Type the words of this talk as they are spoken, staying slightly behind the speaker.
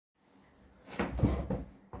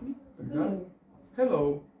Hello.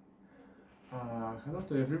 Hello. Hello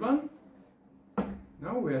to everyone.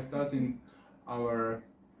 Now we are starting our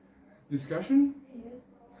discussion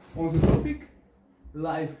on the topic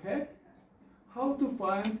life hack, how to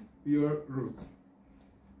find your roots.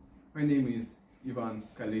 My name is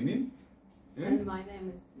Kalinin. And my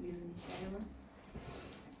name is Nechaeva.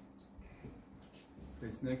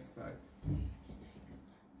 Please, next slide.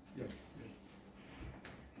 Yes.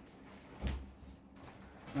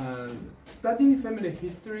 Studying family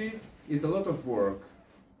history is a lot of work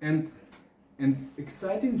and an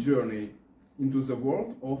exciting journey into the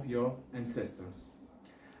world of your ancestors.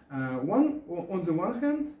 On the one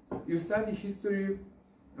hand, you study history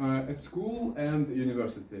at school and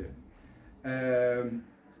university.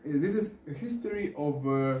 This is a history of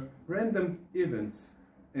random events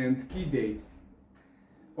and key dates.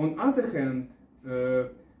 On the other hand,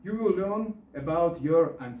 you will learn about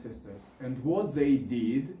your ancestors and what they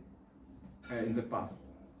did in the past.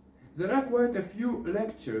 There are quite a few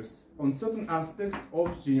lectures on certain aspects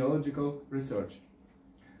of genealogical research.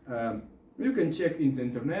 You can check in the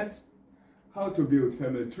internet how to build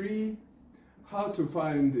family tree, how to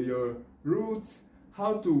find your roots,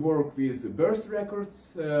 how to work with birth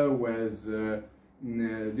records, with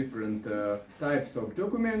different types of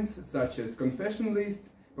documents such as confession list,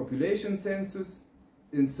 population census,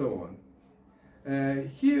 and so on.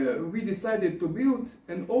 Here we decided to build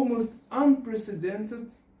an almost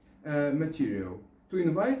unprecedented material to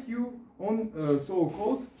invite you on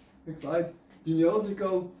so-called, next slide,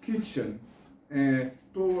 genealogical kitchen. Now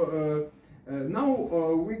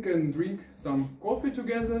we can drink some coffee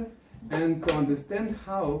together and to understand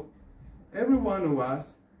how every one of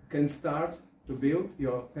us can start to build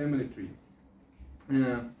your family tree.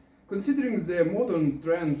 Considering the modern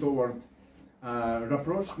trend toward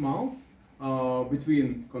rapprochement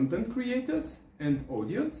between content creators and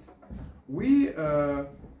audience, we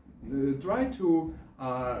try to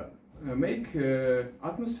make an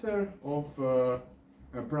atmosphere of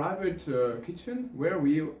a private kitchen where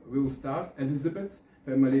we will start Elizabeth's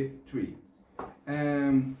family tree.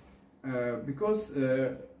 Because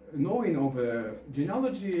knowing of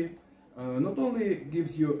genealogy not only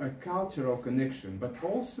gives you a cultural connection, but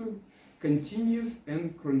also continuous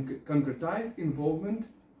and concretized involvement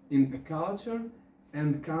in a culture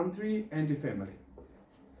and country and the family.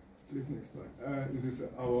 Please, next slide. This is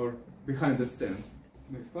our behind the scenes.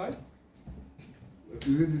 Next slide.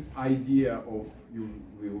 So this is idea of you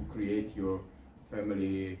will create your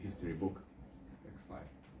family history book. Next slide.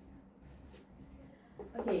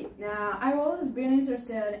 Okay, now I've always been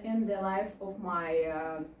interested in the life of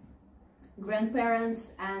my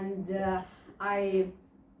grandparents, and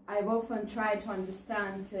I've often tried to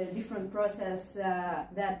understand different process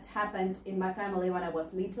that happened in my family when I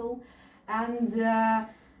was little, and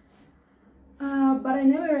but I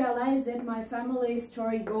never realized that my family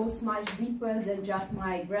story goes much deeper than just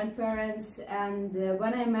my grandparents. And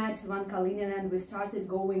when I met Kalinin and we started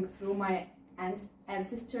going through my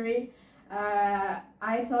ancestry,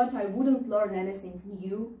 I thought I wouldn't learn anything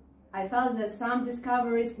new. I felt that some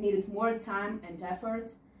discoveries needed more time and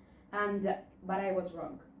effort, but I was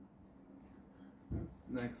wrong.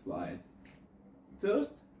 Next slide.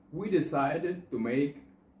 First, we decided to make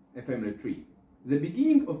a family tree. The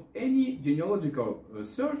beginning of any genealogical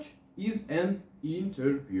research is an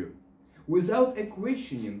interview. Without a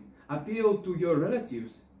questioning appeal to your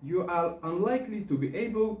relatives, you are unlikely to be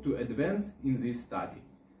able to advance in this study.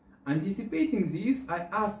 Anticipating this, I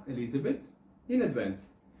asked Elizabeth in advance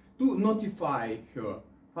to notify her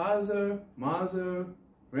father, mother,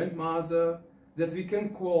 grandmother that we can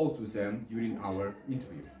call to them during our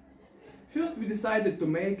interview. First, we decided to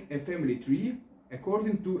make a family tree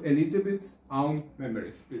according to Elizabeth's own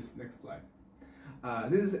memories. Please, next slide.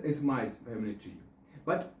 This is my family tree.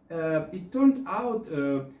 But it turned out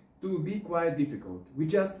to be quite difficult. We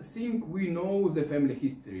just think we know the family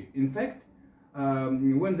history. In fact,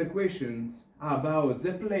 when the questions are about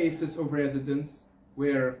the places of residence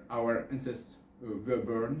where our ancestors were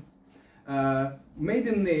born,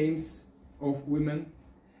 maiden names of women,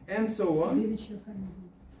 and so on.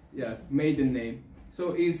 Yes, maiden name.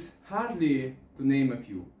 So it's hardly to name a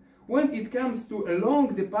few. When it comes to a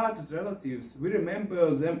long departed relatives, we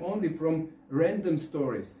remember them only from random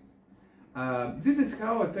stories. This is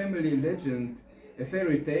how a family legend, a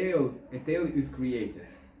fairy tale, a tale is created.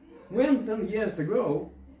 When 10 years ago,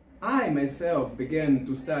 I myself began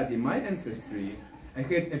to study my ancestry, I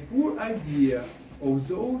had a poor idea of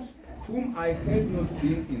those whom I had not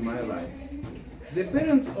seen in my life. The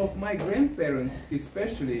parents of my grandparents,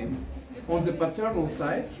 especially on the paternal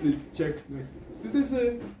side, please check. This is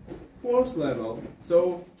fourth level,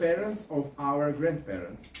 so parents of our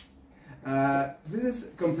grandparents. This is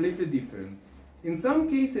completely different. In some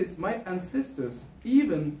cases, my ancestors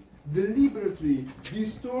even deliberately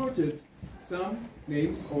distorted some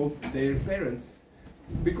names of their parents.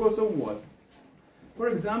 Because of what? For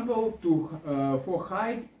example, for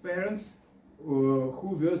hide parents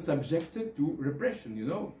who were subjected to repression, you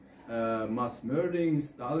know, mass murdering,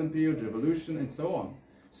 Stalin period, revolution, and so on.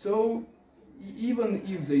 So even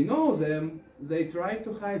if they know them, they try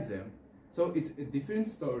to hide them. So it's a different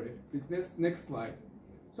story. Next slide.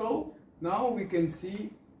 So now we can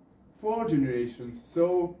see 4 generations.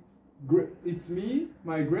 So it's me,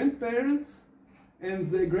 my grandparents, and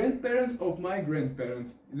the grandparents of my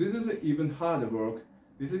grandparents. This is even harder work.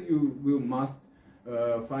 This is you must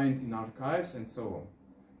find in archives and so on.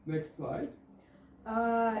 Next slide.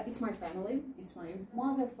 It's my family. It's my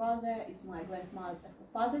mother, father. It's my grandmother,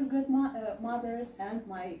 father, grandmothers, and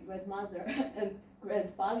my grandmother and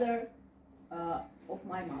grandfather of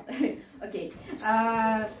my mother. Okay.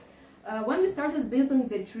 When we started building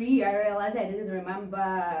the tree, I realized I didn't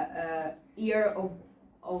remember year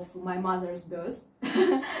of my mother's birth,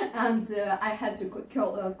 and I had to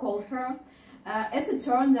call her. As it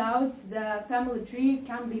turned out, the family tree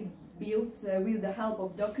can be built with the help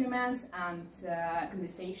of documents and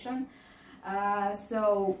conversation.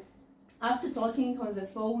 So after talking on the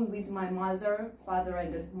phone with my mother, father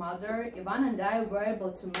and mother, Ivan and I were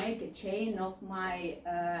able to make a chain of my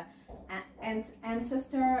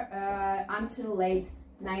ancestor until late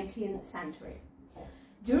 19th century.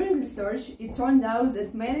 During the search, it turned out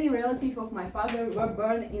that many relatives of my father were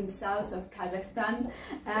born in south of Kazakhstan,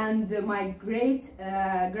 and my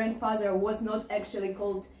great-grandfather was not actually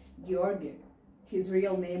called Georgi. His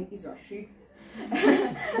real name is Rashid.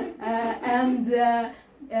 And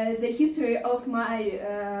the history of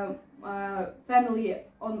my family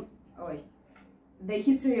on the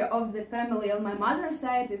history of the family on my mother's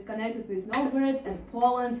side is connected with Novgorod and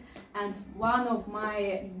Poland, and one of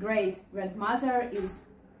my great-grandmother is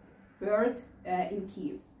born in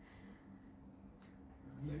Kiev.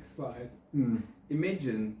 Next slide.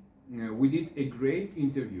 Imagine we did a great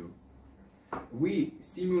interview. We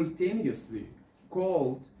simultaneously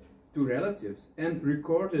called to relatives and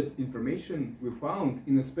recorded information we found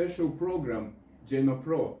in a special program,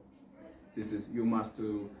 GenealogyPro. This is, you must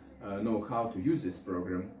know how to use this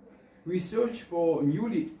program. We search for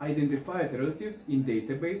newly identified relatives in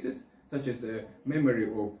databases such as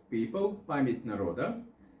Memory of People, Память народа,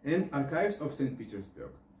 and Archives of St. Petersburg.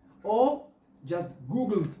 Or just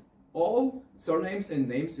Googled all surnames and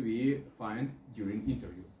names we find during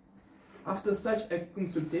interview. After such a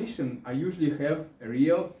consultation, I usually have a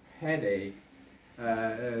real headache.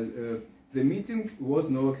 The meeting was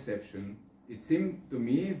no exception. It seemed to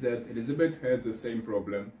me that Elizabeth had the same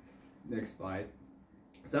problem. Next slide.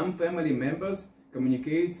 Some family members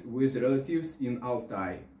communicate with relatives in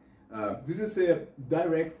Altai. This is a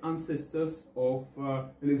direct ancestors of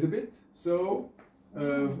Elizabeth. So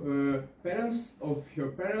parents of her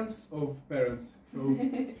parents of parents. So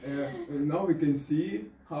now we can see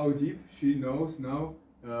how deep she knows now,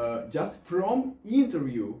 just from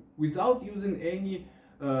interview, without using any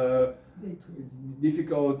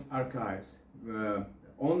difficult archives,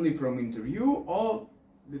 only from interview or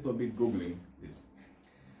little bit googling this.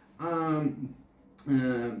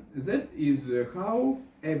 That is how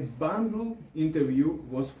a bundle interview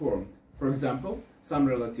was formed. For example, some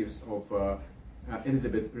relatives of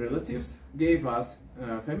Elizabeth relatives gave us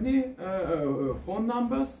family phone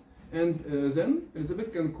numbers, and then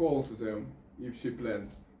Elizabeth can call to them if she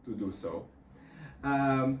plans to do so.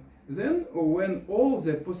 Then, when all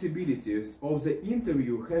the possibilities of the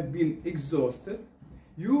interview have been exhausted,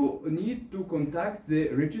 you need to contact the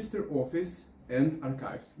register office and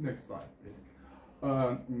archives. Next slide, please.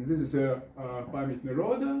 This is Память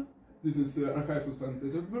народа, this is Archives of St.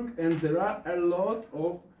 Petersburg, and there are a lot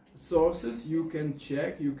of sources you can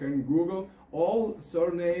check, you can Google all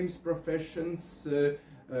surnames, professions,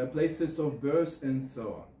 places of birth, and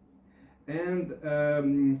so on.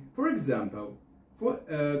 And for example,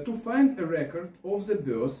 to find a record of the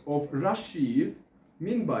birth of Rashid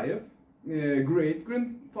Minbayev,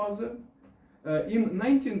 great-grandfather, in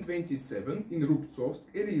 1927 in Rubtsovsk,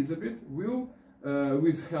 Elizabeth will,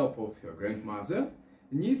 with help of her grandmother,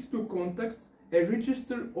 needs to contact a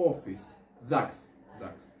register office, ZAGS.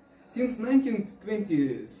 Since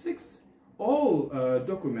 1926, all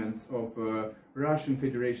documents of Russian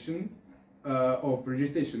Federation of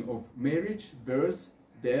registration of marriage, birth,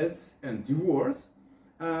 death, and divorce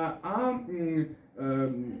are in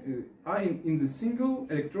the single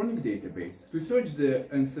electronic database. To search the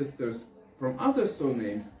ancestors from other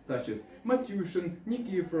surnames such as Matyushin,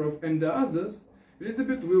 Nikiforov and the others,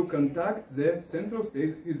 Elizabeth will contact the Central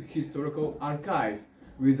State Historical Archive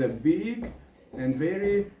with a big and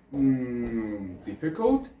very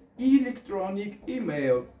difficult electronic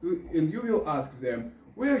email, and you will ask them,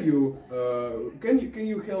 where you can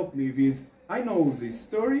you help me with, I know this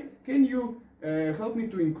story, can you help me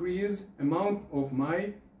to increase amount of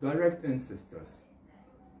my direct ancestors?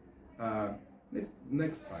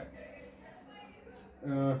 Next slide.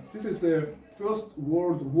 This is the First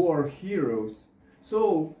World War heroes.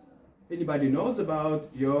 So anybody knows about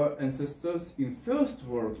your ancestors in First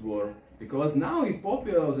World War? Because now is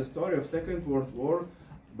popular the story of Second World War,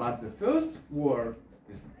 but the First War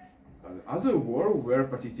is other war where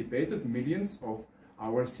participated millions of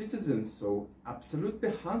our citizens. So absolutely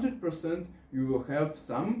 100% you will have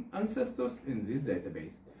some ancestors in this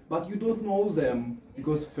database. But you don't know them,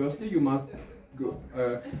 because firstly you must go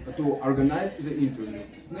to organize the interview.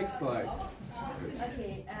 Next slide.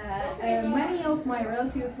 Okay, many of my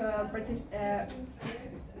relatives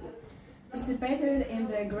participated in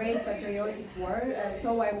the Great Patriotic War,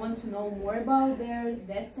 so I want to know more about their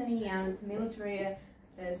destiny and military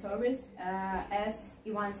service. As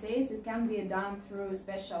Ivan says, it can be done through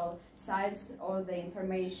special sites, or the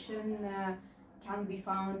information can be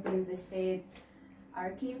found in the state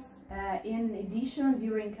archives. In addition,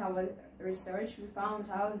 during our research, we found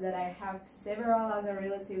out that I have several other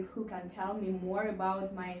relatives who can tell me more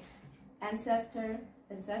about my ancestors.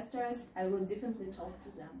 I will definitely talk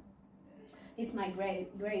to them. It's my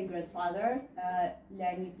great-grandfather,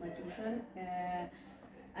 Leonid Matyushin,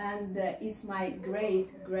 and it's my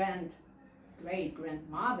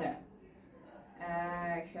great-great-grandmother.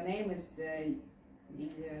 Her name is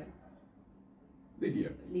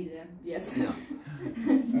Lydia, yes. Yeah.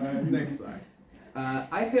 Next slide.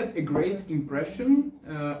 I have a great impression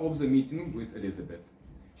of the meeting with Elizabeth.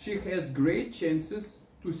 She has great chances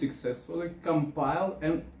to successfully compile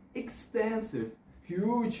an extensive,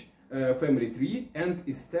 huge family tree and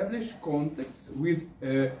establish contacts with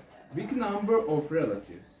a big number of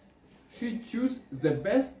relatives. She chose the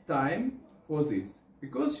best time for this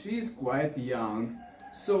because she is quite young,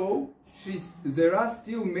 so there are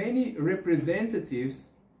still many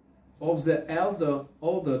representatives of the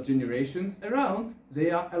older generations around.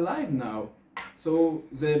 They are alive now. So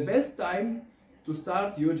the best time to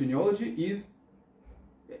start your genealogy is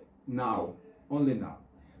now, only now.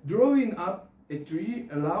 Drawing up a tree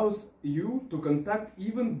allows you to contact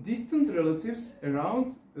even distant relatives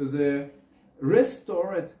around the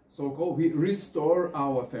restored, so-called, we restore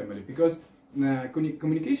our family, because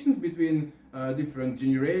communications between different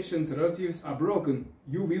generations, relatives are broken.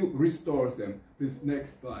 You will restore them. This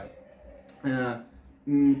next slide. It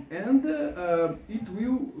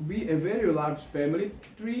will be a very large family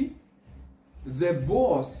tree. The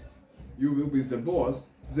boss, you will be the boss.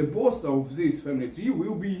 The boss of this family tree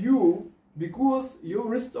will be you, because you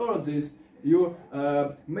restored this. You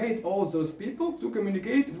made all those people to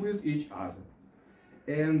communicate with each other.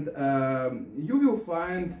 And you will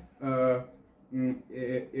find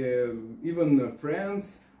even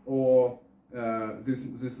friends or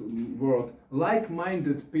this word,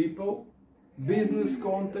 like-minded people, business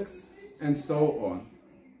contacts, and so on.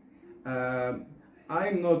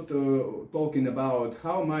 I'm not talking about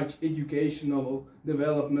how much educational,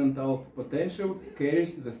 developmental potential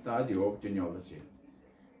carries the study of genealogy.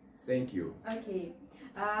 Thank you. Okay,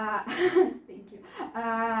 thank you.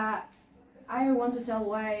 I want to tell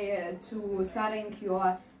why to studying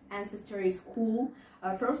your ancestry is cool.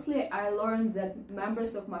 Firstly, I learned that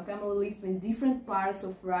members of my family live in different parts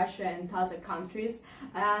of Russia and other countries,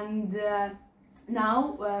 and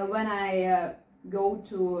now when I go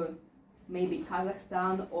to maybe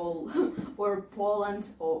Kazakhstan or Poland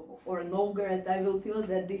or Novgorod, I will feel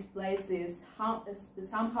that this place is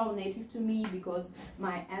somehow native to me, because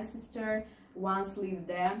my ancestor once lived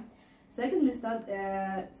there. Secondly,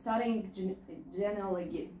 studying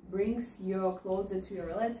genealogy brings you closer to your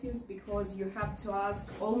relatives, because you have to ask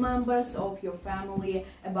all members of your family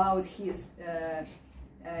about his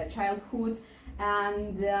childhood.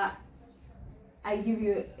 And I give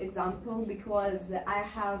you example because I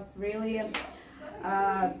have really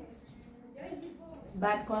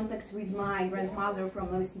bad contact with my grandmother from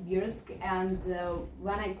Novosibirsk, and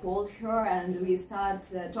when I called her and we start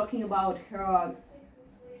talking about her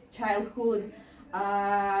childhood,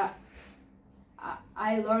 I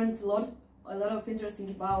learned a lot of interesting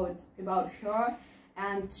about her,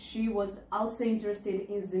 and she was also interested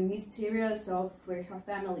in the mysteries of her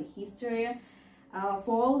family history.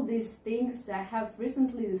 For all these things I have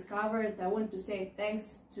recently discovered, I want to say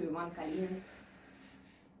thanks to Kalinin.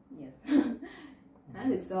 Yes.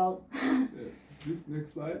 And it's all. This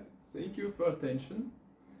next slide. Thank you for attention.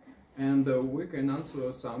 And we can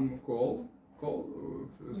answer some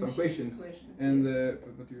some questions. And yes.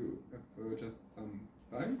 but you have just some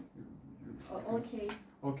time. Okay.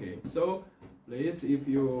 Okay. So please, if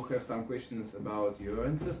you have some questions about your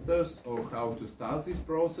ancestors or how to start this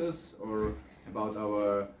process or about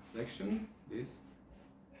our lection, please.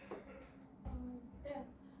 Yeah.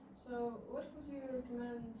 So, what would you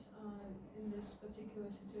recommend in this particular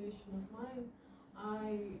situation of mine?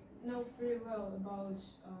 I know pretty well about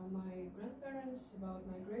my grandparents, about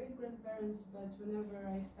my great-grandparents, but whenever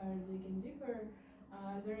I start digging deeper,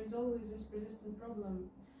 there is always this persistent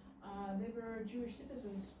problem. They were Jewish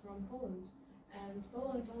citizens from Poland, and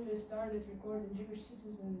Poland only started recording Jewish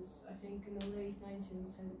citizens, I think, in the late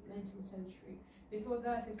 19th century. Before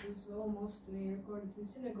that, it was all mostly recorded in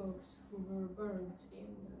synagogues who were burned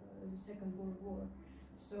in the Second World War.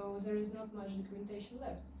 So there is not much documentation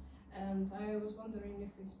left. And I was wondering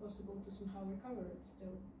if it's possible to somehow recover it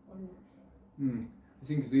still or not. I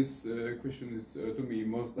think this question is to me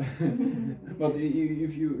most. But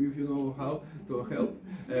if you know how to help.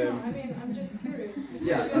 No, I mean I'm just curious.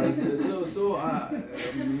 Yeah.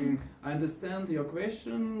 I understand your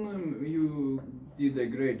question. You did a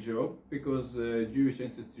great job because Jewish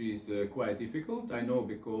ancestry is quite difficult. I know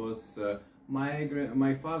because my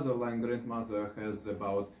fatherline grandmother has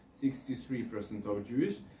about 63% of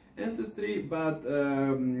Jewish ancestry, but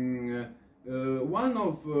one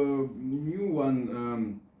of new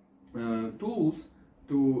tools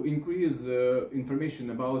to increase information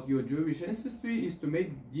about your Jewish ancestry is to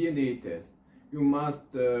make DNA test. You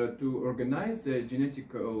must to organize a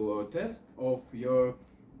genetical test of your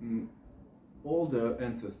older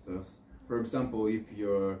ancestors. For example, if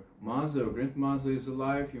your mother or grandmother is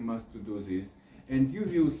alive, you must to do this, and you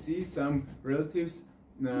will see some relatives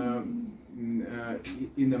in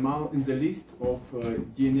the list of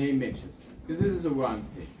DNA matches. This is one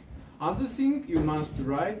thing. Other thing, you must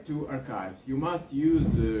write to archives. You must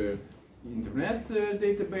use internet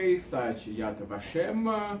database such Yad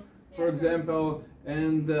Vashem, for example.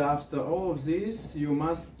 And after all of this, you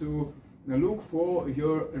must to look for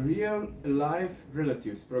your real life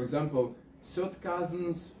relatives. For example, third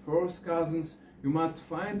cousins, fourth cousins. You must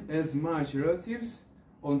find as much relatives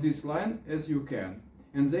on this line as you can.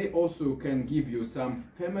 And they also can give you some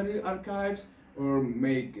family archives or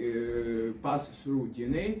make pass through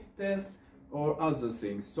DNA tests or other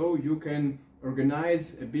things. So you can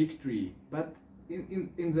organize a big tree. But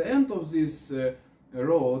in the end of this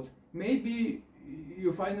road, maybe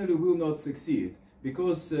you finally will not succeed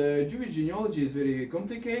because Jewish genealogy is very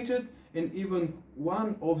complicated, and even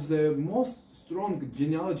one of the most strong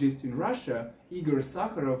genealogists in Russia, Igor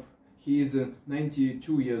Sakharov, he is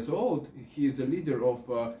 92 years old. He is a leader of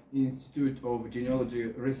Institute of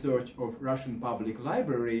Genealogy Research of Russian Public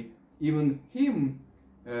Library. Even him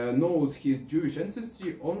knows his Jewish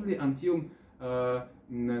ancestry only until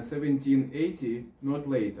 1780, not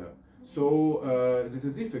later. So this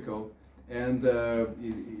is difficult, and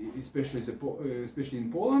especially in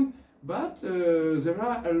Poland. But there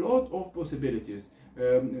are a lot of possibilities.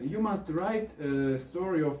 You must write a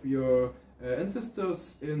story of your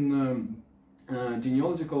ancestors in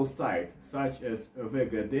genealogical sites such as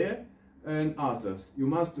VGD and others. You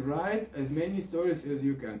must write as many stories as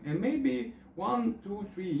you can, and maybe 1, 2,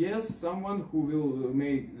 3 years someone who will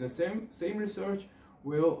make the same research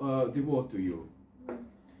will devote to you.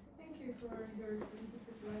 Thank you for your extensive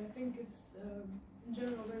reply. I think it's in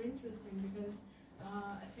general very interesting because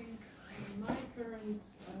I think my current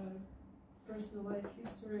personalized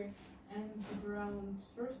history ends at around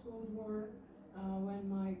First World War, when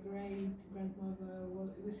my great-grandmother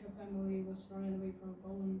with her family was running away from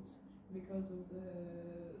Poland because of the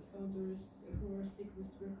soldiers who were sick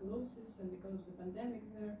with tuberculosis and because of the pandemic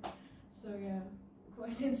there. So yeah,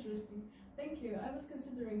 quite interesting. Thank you. I was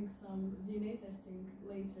considering some DNA testing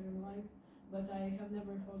later in life, but I have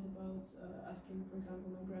never thought about asking, for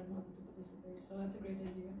example, my grandmother to participate. So that's a great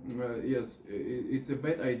idea. Yes, it's a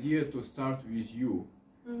bad idea to start with you.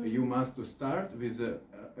 You must to start with the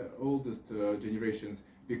oldest generations,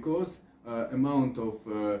 because amount of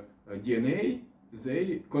DNA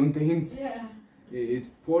they contains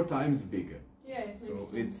it's 4 times bigger. Yeah,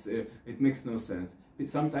 it makes no sense.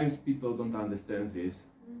 Sometimes people don't understand this.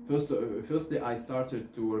 Firstly, I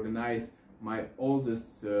started to organize my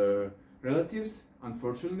oldest relatives.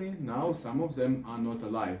 Unfortunately, now some of them are not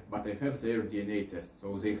alive, but I have their DNA tests,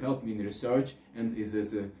 so they help me in research and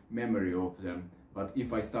is a memory of them. But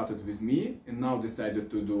if I started with me and now decided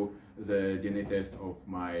to do the DNA test of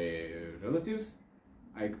my relatives,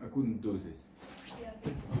 I couldn't do this. Yeah,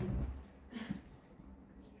 thank you.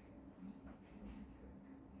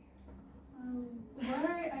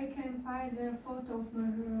 find a photo of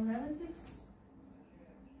my relatives?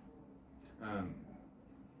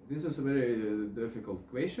 This is a very difficult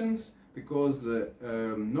questions because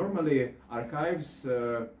normally archives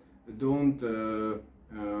don't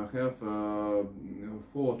have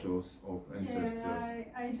photos of ancestors.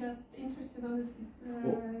 Yeah, I just interested on this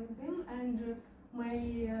thing, and my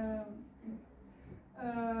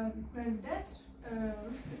granddad,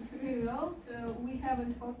 really old, we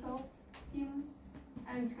haven't photo of him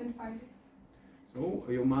and can't find it. So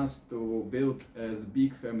you must build as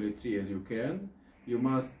big family tree as you can. You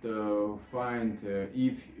must find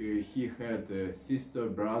if he had a sister,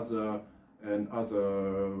 brother, and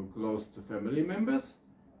other close to family members,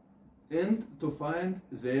 and to find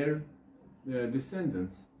their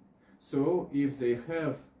descendants. So if they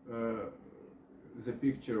have the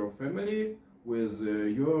picture of family with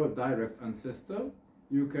your direct ancestor,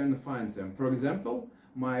 you can find them. For example,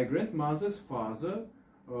 my grandmother's father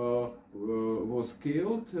was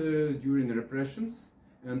killed during repressions,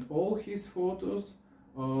 and all his photos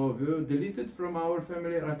were deleted from our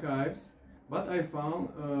family archives. But I found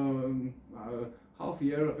half a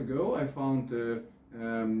year ago, I found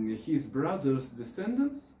his brother's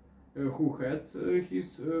descendants who had his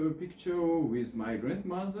picture with my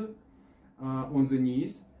grandmother on the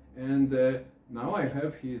knees, and now I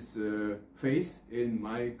have his face in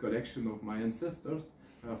my collection of my ancestors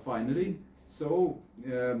finally. So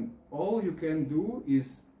all you can do is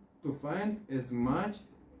to find as much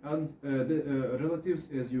relatives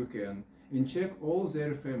as you can and check all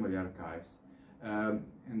their family archives.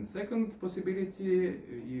 And second possibility,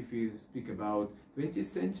 if you speak about 20th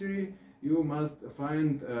century, you must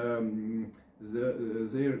find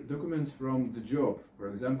their documents from the job. For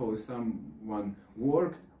example, if someone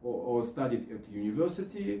worked or studied at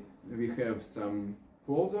university, we have some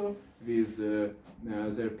folder with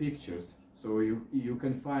their pictures. So you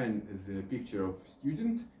can find the picture of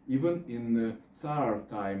student even in Tsar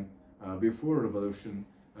time, before revolution.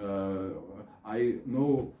 I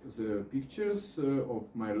know the pictures of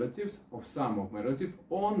my relatives, of some of my relatives,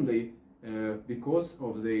 only because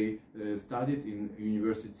of they studied in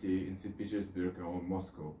university in St. Petersburg or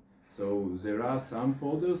Moscow. So there are some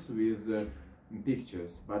folders with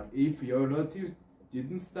pictures, but if your relatives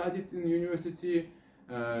didn't study in university,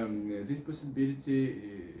 this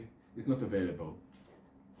possibility is not available.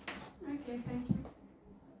 Okay, thank you.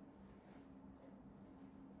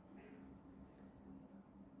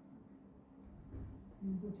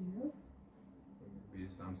 Anybody else? Maybe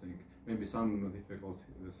something, maybe some difficult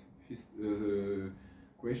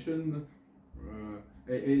question.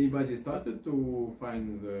 Anybody started to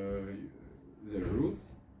find the roots?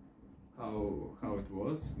 How it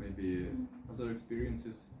was? Maybe other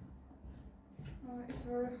experiences. It's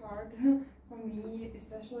very hard for me,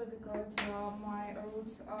 especially because my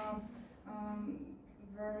roots are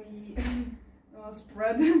very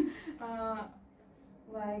spread.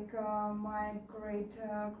 Like my great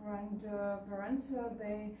grandparents,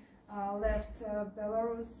 they left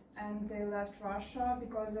Belarus and they left Russia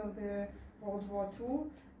because of the World War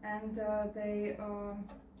II, and they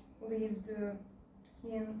lived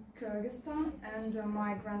in Kyrgyzstan, and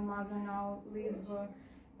my grandmother now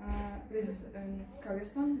lives in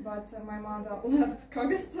Kyrgyzstan, but my mother left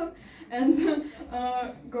Kyrgyzstan and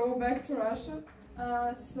go back to Russia.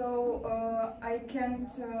 So I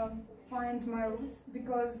can't find my roots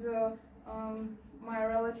because my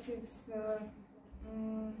relatives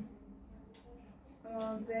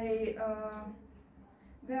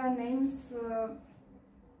their names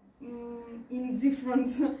in different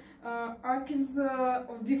archives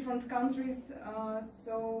of different countries,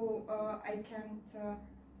 so I can't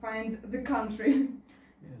find the country.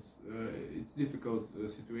 Yes, it's difficult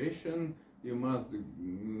situation. You must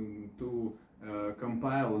to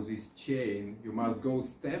compile this chain. You must go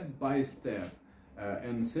step by step.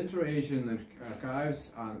 And Central Asian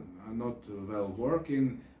archives are not well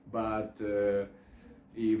working, but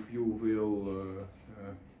if you will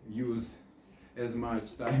use as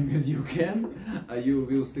much time as you can, you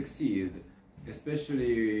will succeed,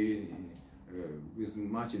 especially with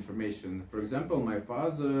much information. For example, my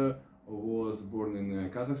father was born in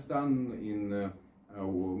Kazakhstan, in a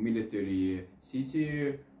military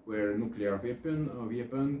city where nuclear weapon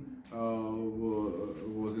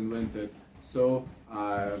was invented. So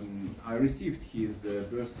I received his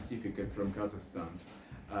birth certificate from Kazakhstan.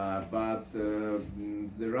 But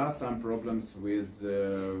there are some problems with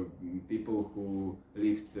people who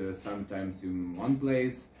lived sometimes in one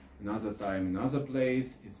place, another time in another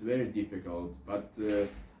place. It's very difficult, but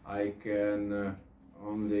I can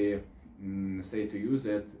only say to you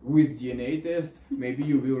that with DNA test, maybe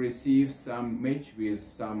you will receive some match with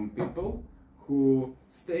some people who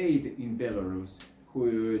stayed in Belarus,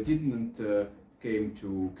 who didn't came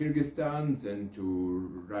to Kyrgyzstan, then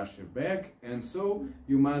to Russia back, and so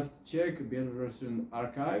you must check Belarusian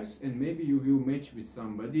archives, and maybe you will match with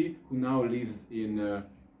somebody who now lives in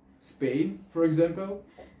Spain, for example,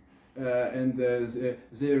 and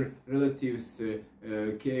their relatives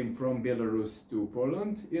came from Belarus to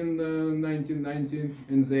Poland in 1919,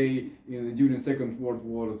 and they, during Second World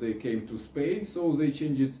War, they came to Spain, so they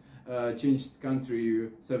changed country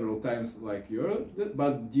several times like yours,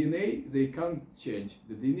 but DNA they can't change.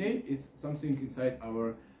 The DNA is something inside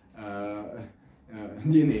our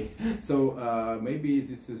DNA, so maybe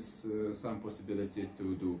this is some possibility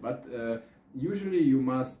to do, but usually you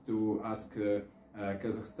must to ask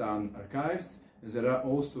Kazakhstan archives. There are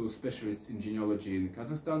also specialists in genealogy in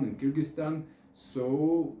Kazakhstan and Kyrgyzstan,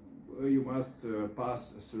 so you must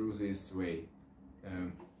pass through this way.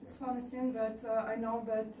 It's funny thing that I know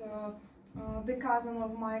that the cousin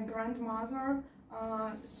of my grandmother,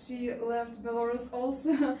 she left Belarus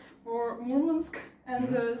also for Murmansk, and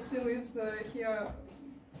she lives here,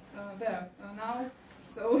 there now.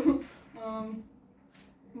 So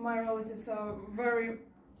my relatives are very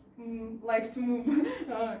like to move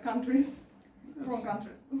countries, from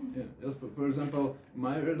countries. Yeah. Yes, for example,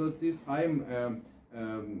 my relatives, my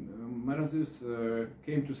relatives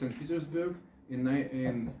came to St. Petersburg in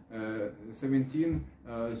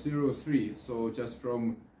 1703, so just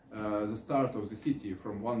from the start of the city,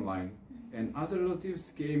 from one line. And other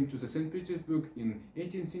relatives came to the St. Petersburg in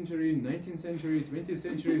 18th century, 19th century, 20th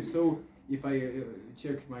century. So if I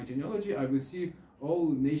check my genealogy, I will see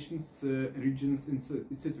all nations, regions,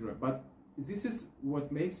 etc. But this is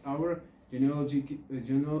what makes our genealogy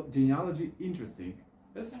interesting.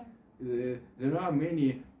 Yes? There are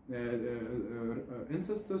many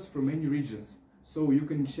ancestors from many regions, so you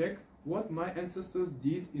can check what my ancestors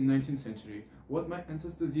did in 19th century, what my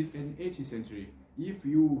ancestors did in 18th century. If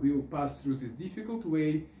you will pass through this difficult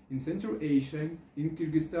way in Central Asia, in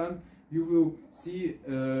Kyrgyzstan, you will see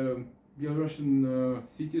Belarusian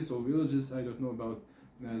cities or villages. I don't know about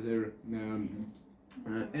their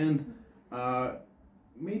and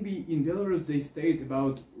maybe in Belarus they stayed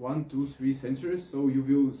about 1, 2, 3 centuries, so you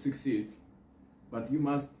will succeed. But you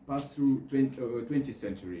must pass through 20th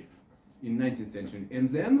century, in 19th century, and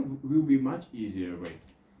then will be much easier way.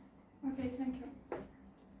 Okay, thank you.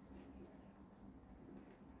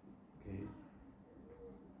 Okay.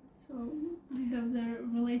 So I have the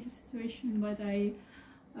relative situation, but I,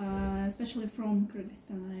 especially from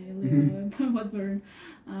Kyrgyzstan, I was born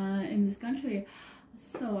in this country.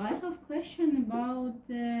 So I have a question about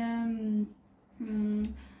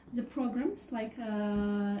the programs like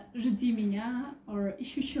 «Жди меня» or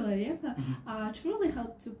 «Ищу человека» truly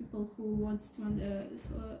help to people who wants to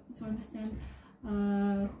understand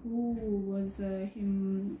who was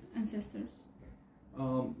his ancestors.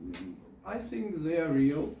 I think they are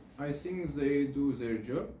real. I think they do their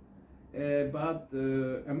job, but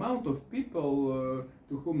the amount of people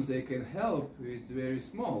to whom they can help is very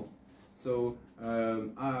small. So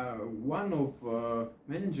one of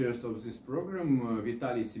managers of this program,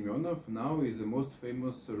 Vitaly Semyonov, now is the most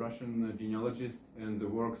famous Russian genealogist and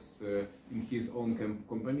works in his own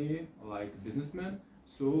company like businessman.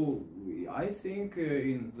 So I think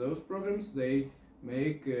in those programs they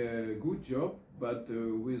make a good job, but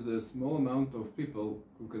with a small amount of people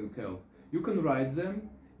who can help. You can write them,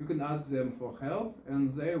 you can ask them for help,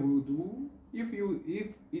 and they will do if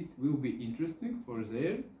it will be interesting for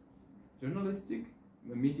their journalistic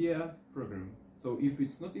media program. So if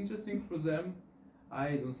it's not interesting for them,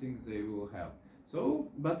 I don't think they will help. So,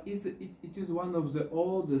 but it is one of the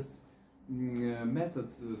oldest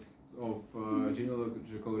methods of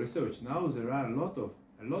genealogical research. Now there are a lot of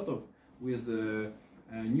with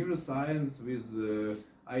neuroscience, with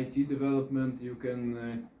IT development. You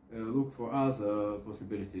can look for other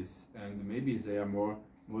possibilities, and maybe they are more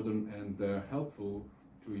modern and helpful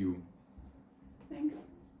to you. Thanks.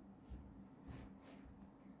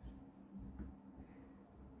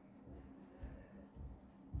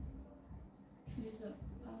 Lisa,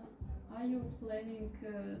 are you planning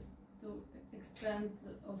to expand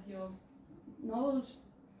of your knowledge?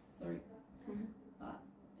 Sorry.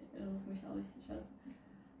 Засмущалась сейчас.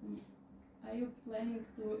 Are you planning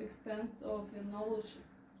to expand of your knowledge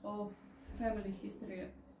of family history?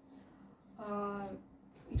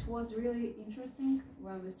 It was really interesting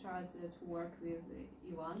when we started to work with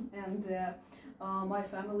Ivan, and my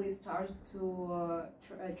family started to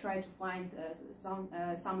try to find some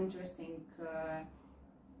interesting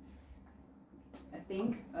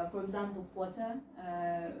thing. For example, photo,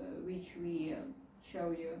 which we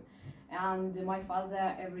show you, and my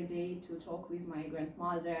father every day to talk with my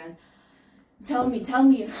grandmother and tell me,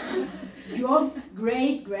 your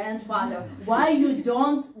great grandfather, why you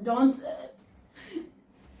don't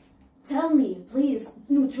tell me, please.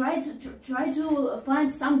 No, try to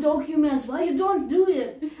find some documents. Why you don't do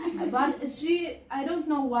it? But I don't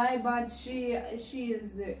know why, but she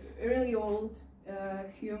is a really old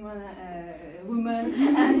human woman,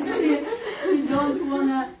 and she don't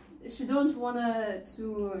wanna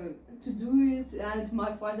to do it. And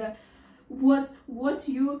my father, what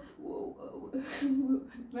you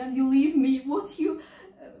when you leave me, what you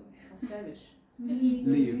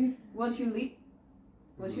Leave. what you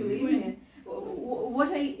leave me, what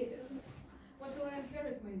do I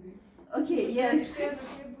inherit, maybe? okay, yes.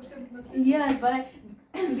 Yes, but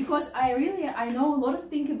because I know a lot of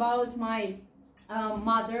things about my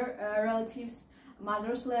mother's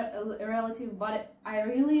relative, but I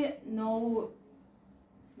really know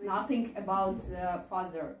nothing about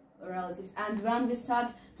father relatives. And when we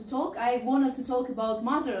start to talk, I wanted to talk about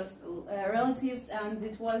mother's relatives, and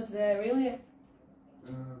it was really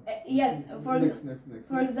yes. Next.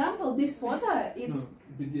 For example, this photo, it's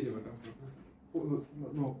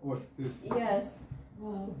no, what this? yes.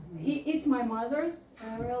 Wow. It's my mother's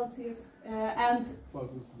relatives and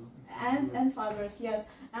fathers, yes.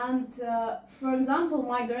 And for example,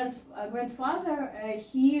 my grandfather,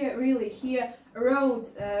 he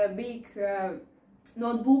wrote a big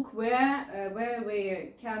notebook where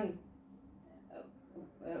we can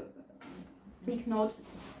big note.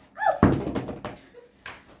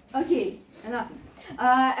 Okay, enough.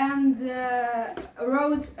 And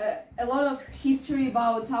wrote a lot of history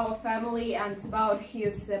about our family and about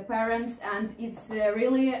his parents, and it's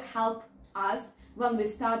really helped us when we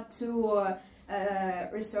start to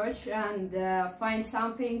research and find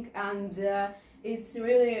something, and it's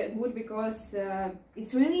really good because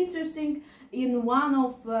it's really interesting. In one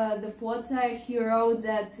of the photos he wrote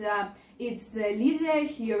that it's Lydia,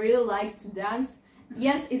 he really liked to dance.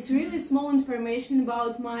 Yes, it's really small information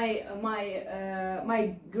about my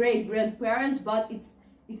great grandparents, but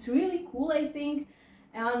it's really cool, I think.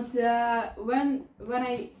 And when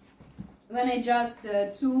I just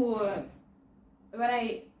when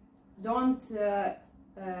I don't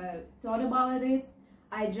thought about it,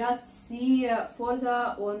 I just see a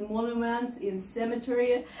photo on monument in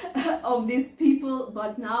cemetery of these people.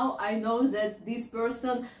 But now I know that this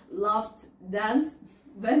person loved dance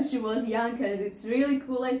when she was young, and it's really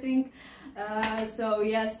cool, I think. So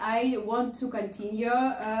yes, I want to continue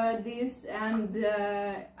this, and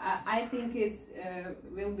I think it's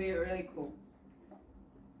will be really cool.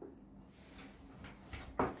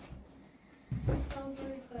 I sound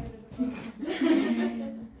very excited about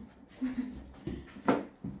it.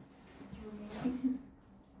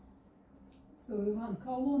 So Ivan,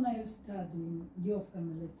 how long are you studying your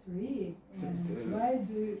family tree, and why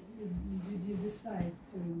did you decide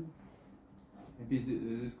to? Maybe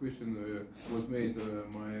this question was made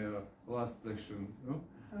my last section, no?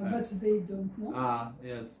 But they don't know.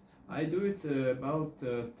 Yes, I do it about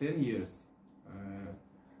 10 years,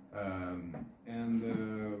 and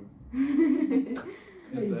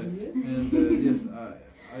yes,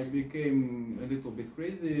 I became a little bit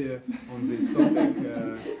crazy on this topic.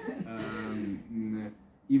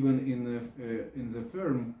 Even in the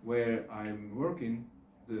firm where I'm working,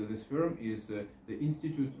 this firm is the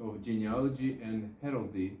Institute of Genealogy and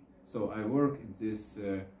Heraldry. So I work in this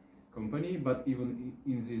company, but even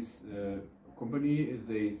in this company,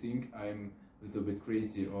 they think I'm a little bit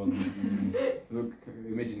crazy on look,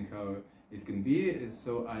 imagine how it can be.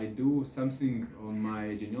 So I do something on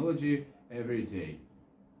my genealogy every day.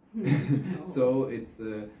 So it's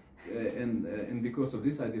and because of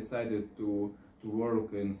this I decided to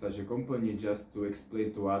work in such a company, just to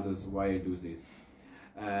explain to others why I do this.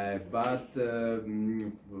 But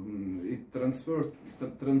it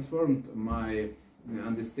transformed my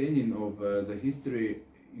understanding of the history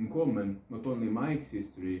in common, not only my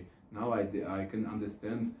history. Now I can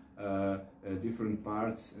understand different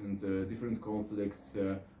parts and different conflicts.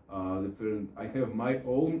 I have my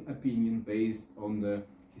own opinion based on the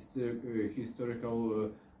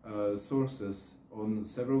historical sources on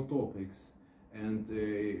several topics, and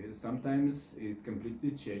sometimes it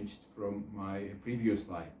completely changed from my previous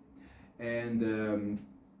life. And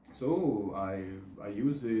so I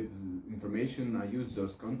use this information, I use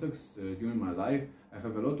those contacts during my life. I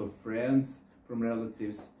have a lot of friends from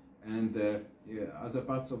relatives, and other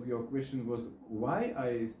parts of your question was why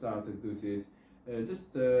I started to do this.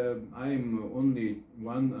 I'm only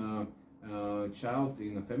one child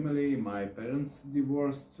in a family. My parents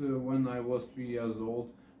divorced when I was 3 years old,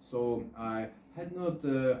 so I had not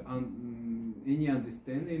any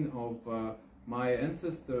understanding of my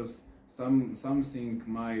ancestors. Something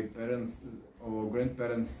my parents or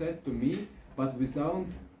grandparents said to me, but without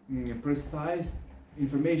precise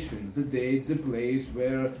information, the date, the place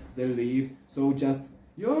where they lived. So just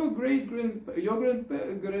your great grandparent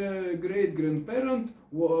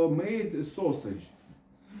made sausage,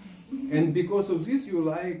 and because of this you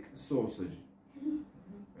like sausage.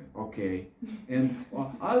 Okay, and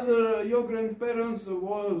your grandparents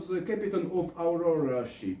was the captain of Aurora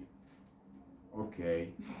ship.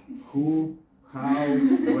 Okay, who, how,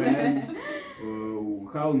 when,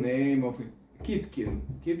 how name of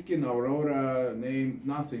Kitkin, Aurora name,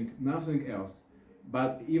 nothing else.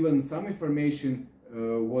 But even some information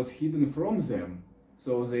was hidden from them,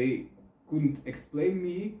 so they couldn't explain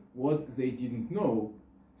me what they didn't know.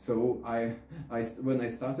 So when I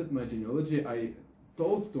started my genealogy, I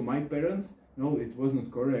told to my parents, no, it wasn't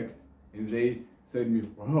correct, and they said me,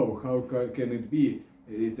 wow, how can it be?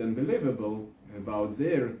 It's unbelievable about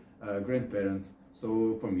their grandparents.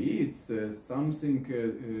 So for me, it's something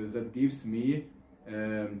that gives me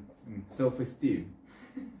self-esteem.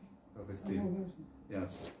 Self-esteem.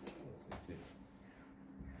 Yes.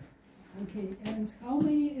 Okay, and how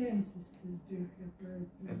many ancestors do you have right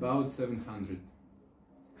now? About 700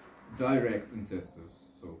 direct ancestors.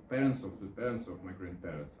 So parents of my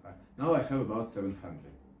grandparents. Now I have about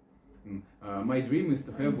 700. My dream is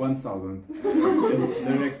to have 1,000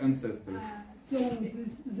 direct ancestors. So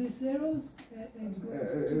this arrows it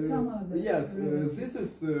goes to some other. Yes, this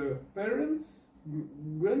is parents,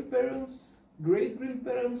 grandparents,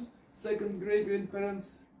 great-grandparents, second great-grandparents.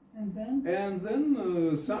 And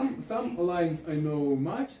then some lines I know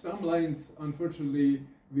much, some lines unfortunately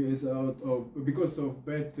because of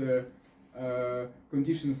bad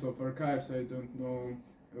conditions of archives I don't know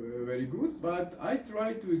very good, but I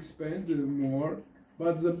try to expand more.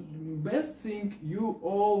 But the best thing you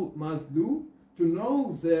all must do to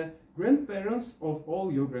know the grandparents of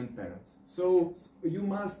all your grandparents. So you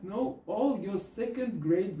must know all your second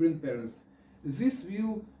great grandparents. This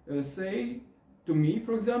will say to me,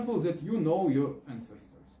 for example, that you know your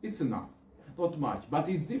ancestors. It's enough, not much, but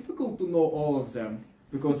it's difficult to know all of them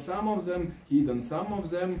because some of them hidden, some of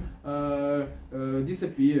them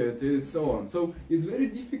disappeared, and so on. So it's very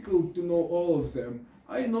difficult to know all of them.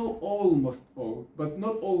 I know almost all, but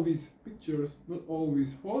not all these pictures, not all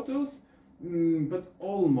these photos, but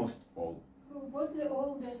almost all. What the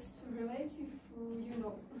oldest relative you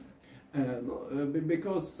know?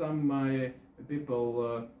 Because some my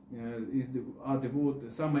people are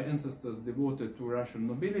devoted, some my ancestors devoted to Russian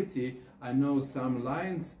nobility. I know some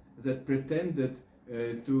lines that pretended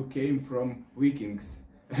to came from Vikings.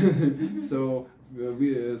 So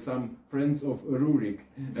some friends of Rurik.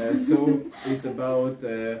 So it's about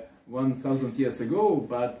 1,000 years ago,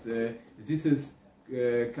 but this is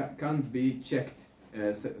can't be checked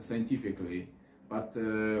scientifically. But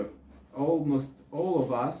almost all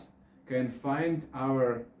of us can find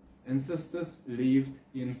our ancestors lived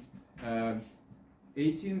in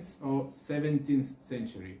 18th or 17th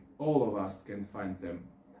century. All of us can find them.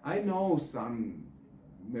 I know some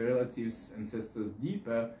relatives, ancestors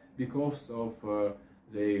deeper because of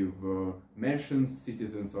they were merchants,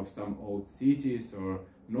 citizens of some old cities or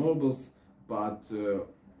nobles, but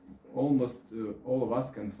almost all of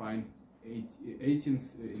us can find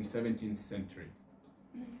 18th and 17th century.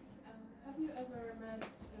 Have you ever met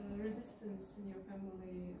resistance in your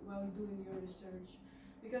family while doing your research?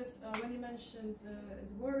 Because when you mentioned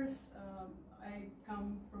divorce, I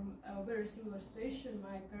come from a very similar situation.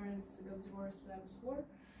 My parents got divorced when I was 4,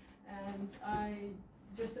 and I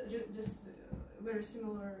just very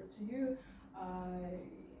similar to you. I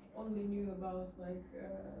only knew about like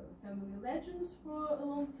family legends for a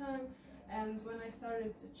long time, and when I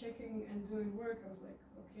started checking and doing work, I was like,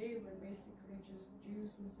 okay, we're basically just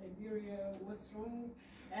Jews in Siberia. What's wrong?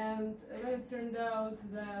 And then it turned out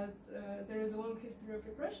that there is a long history of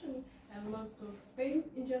repression and lots of pain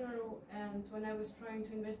in general. And when I was trying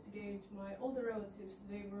to investigate my older relatives,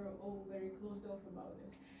 they were all very closed off about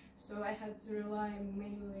it. So I had to rely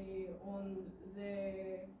mainly on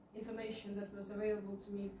the information that was available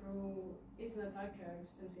to me through internet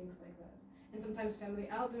archives and things like that. And sometimes family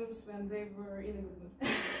albums when they were in a good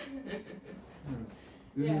mood.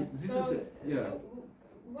 Yeah. So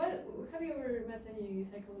what, have you ever met any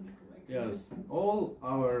psychological resistance? All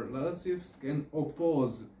our relatives can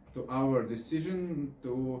oppose to our decision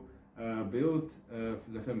to build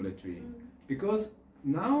the family tree, because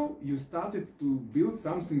now you started to build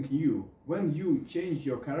something new. When you change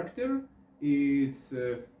your character, it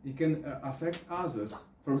can affect others.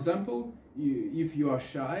 For example, if you are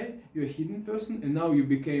shy, you're a hidden person, and now you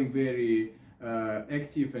became very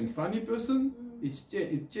active and funny person,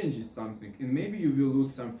 it changes something, and maybe you will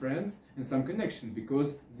lose some friends and some connection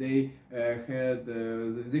because they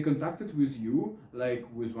they contacted with you like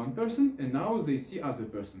with one person, and now they see other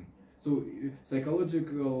person. So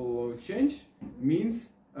psychological change means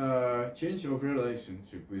change of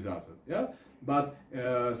relationship with others. Yeah, but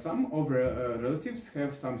some of relatives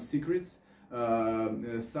have some secrets,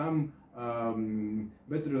 some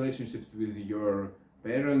better relationships with your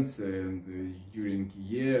parents, and during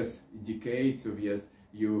years, decades of years,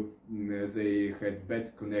 they had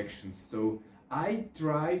bad connections. So I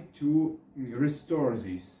try to restore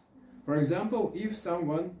this. For example, if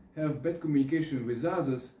someone have bad communication with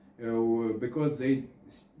others because they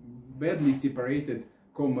badly separated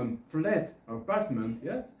common flat or apartment,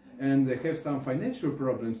 yes, and they have some financial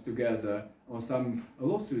problems together or some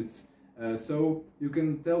lawsuits, so you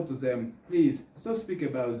can tell to them, please stop speak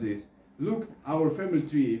about this. Look, our family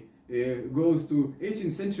tree goes to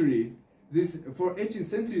 18th century. This for 18th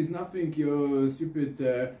century is nothing stupid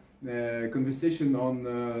conversation on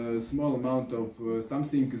a small amount of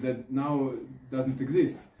something that now doesn't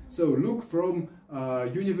exist. So look from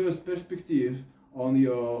universe perspective on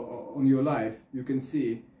your life. You can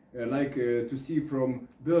see like to see from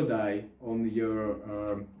bird eye on your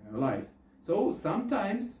life. So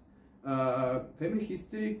sometimes family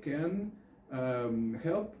history can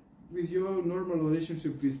help with your normal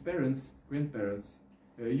relationship with parents, grandparents.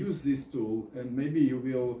 Use this tool, and maybe you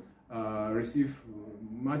will receive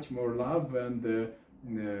much more love and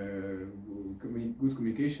good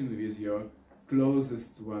communication with your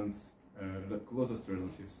closest ones, closest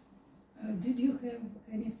relatives. Did you have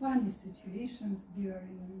any funny situations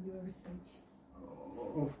during your research?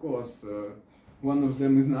 Of course. One of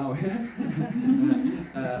them is now, yes.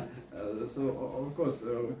 So of course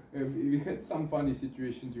we had some funny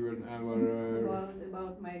situation during our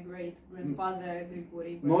about my great grandfather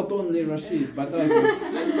Grigory. Not only Rashid, but others.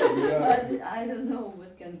 But I don't know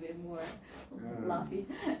what can be more laughy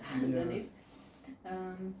than it.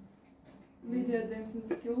 Lydia dancing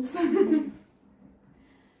skills.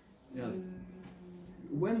 Yes.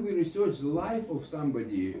 When we research the life of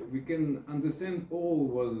somebody, we can understand all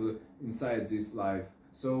was inside this life.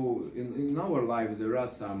 So in our lives there are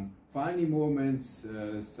some funny moments,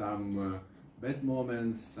 some bad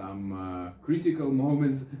moments, some critical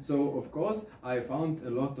moments. So of course I found a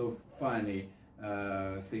lot of funny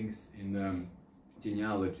things in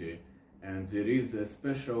genealogy, and there is a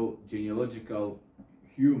special genealogical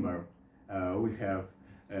humor we have.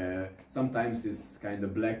 Sometimes it's kind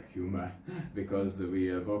of black humor because we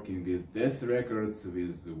are working with death records,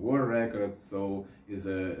 with war records, so it's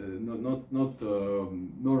not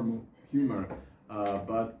normal humor.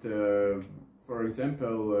 But for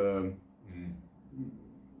example,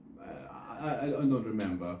 I don't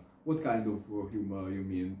remember what kind of humor you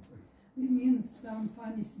mean. We mean some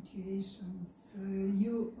funny situations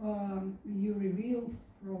you reveal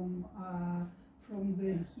from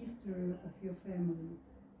the history of your family.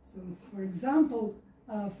 So, for example,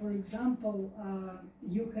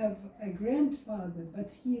 you have a grandfather,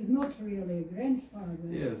 but he is not really a grandfather.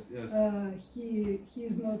 Yes, yes. He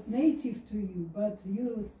is not native to you, but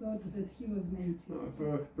you thought that he was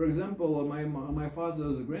native. For example, my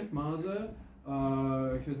father's grandmother,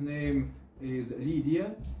 his name is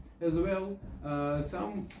Lydia, as well.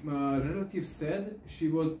 Some relatives said she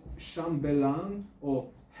was chambellan or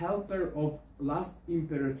helper of last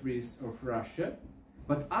imperatrice of Russia.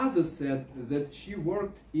 But others said that she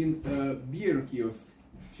worked in a beer kiosk.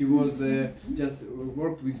 She was just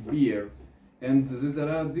worked with beer. And there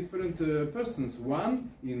are different persons.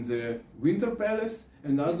 One in the Winter Palace,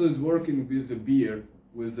 and others working with the beer,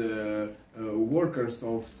 with workers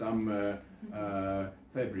of some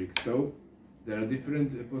fabric. So there are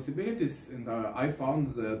different possibilities. And I found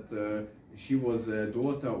that she was a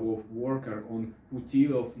daughter of worker on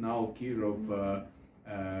Putilov, now Kirov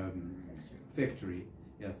factory.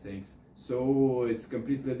 Yes, thanks. So it's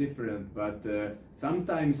completely different, but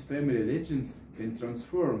sometimes family legends can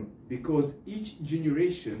transform because each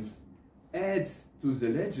generation adds to the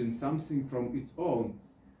legend something from its own.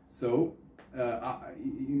 So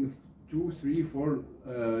in 2, 3, 4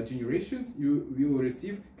 generations, you will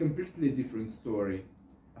receive completely different story,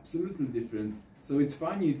 absolutely different. So it's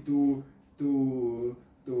funny to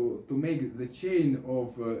make the chain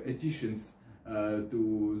of additions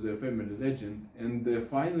to the family legend and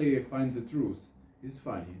finally find the truth. It's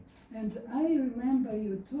funny. And I remember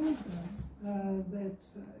you told us that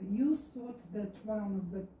you thought that one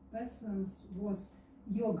of the persons was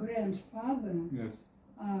your grandfather. Yes.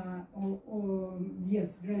 Yes,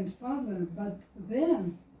 grandfather, but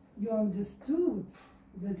then you understood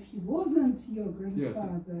that he wasn't your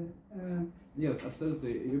grandfather. Yes,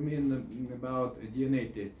 absolutely. You mean about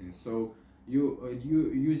DNA testing. So you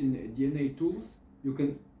using DNA tools, you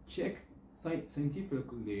can check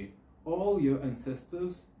scientifically all your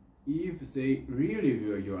ancestors if they really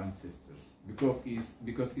were your ancestors.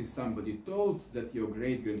 Because if somebody told that your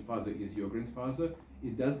great grandfather is your grandfather,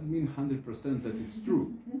 it doesn't mean 100% that it's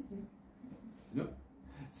true. No.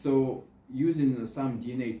 So using some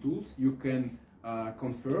DNA tools, you can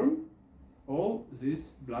confirm all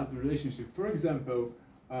this blood relationship. For example,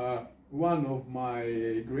 one of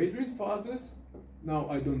my great grandfathers, now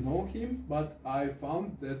I don't know him, but I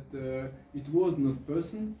found that it was not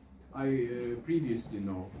person I previously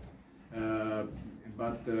know.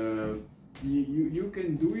 But you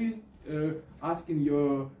can do it asking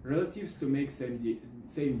your relatives to make same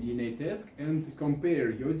DNA test and compare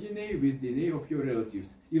your DNA with DNA of your relatives.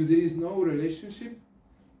 If there is no relationship,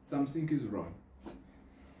 something is wrong.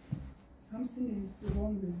 Something is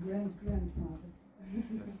wrong with grandmother. Yes.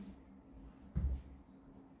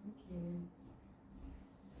 Okay.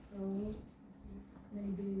 So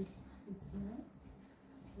maybe it's not.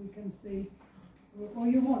 We can say, or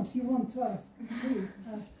you want to ask? Please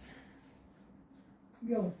ask.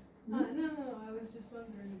 Go. No, I was just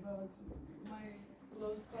wondering about my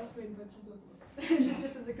lost classmate, but she's not lost. She's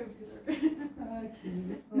just at the computer. Okay.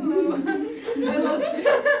 I lost you.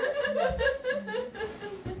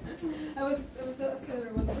 I was asking her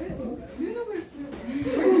what do you know where's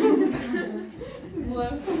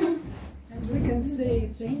left? And we can say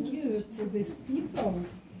thank you to these people.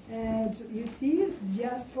 And you see, it's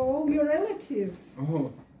just for all your relatives.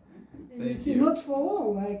 Oh, You see, not for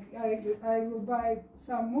all. Like I will buy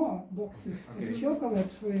some more boxes of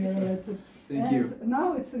chocolate for your relatives. Thank you. And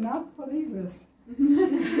now it's enough for these. Okay,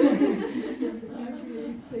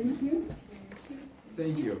 thank you.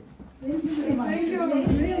 Thank you. Thank you very much. Thank you. It was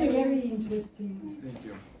really very interesting. Thank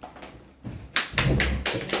you.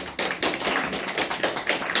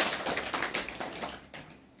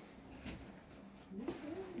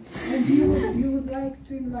 And you would like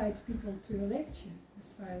to invite people to a lecture, as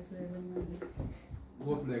far as I remember.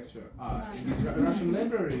 What lecture? Russian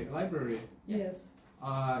library? Yes.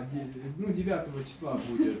 9 числа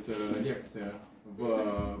будет лекция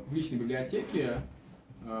в публичной библиотеке,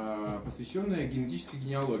 посвященная генетической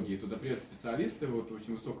генеалогии. Туда приедут специалисты вот,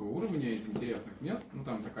 очень высокого уровня из интересных мест. Ну,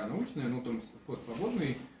 там такая научная, ну, там вход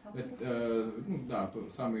свободный.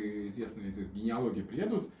 Самые известные из генеалогии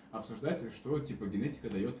приедут обсуждать, что типа генетика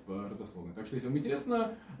дает в родословной. Так что, если вам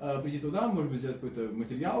интересно, прийти туда, может быть, сделать какой-то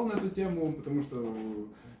материал на эту тему, потому что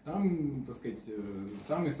там, так сказать,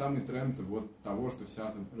 самый-самый тренд вот того, что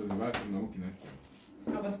сейчас развивается в науке на эту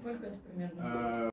тему. А во сколько это примерно?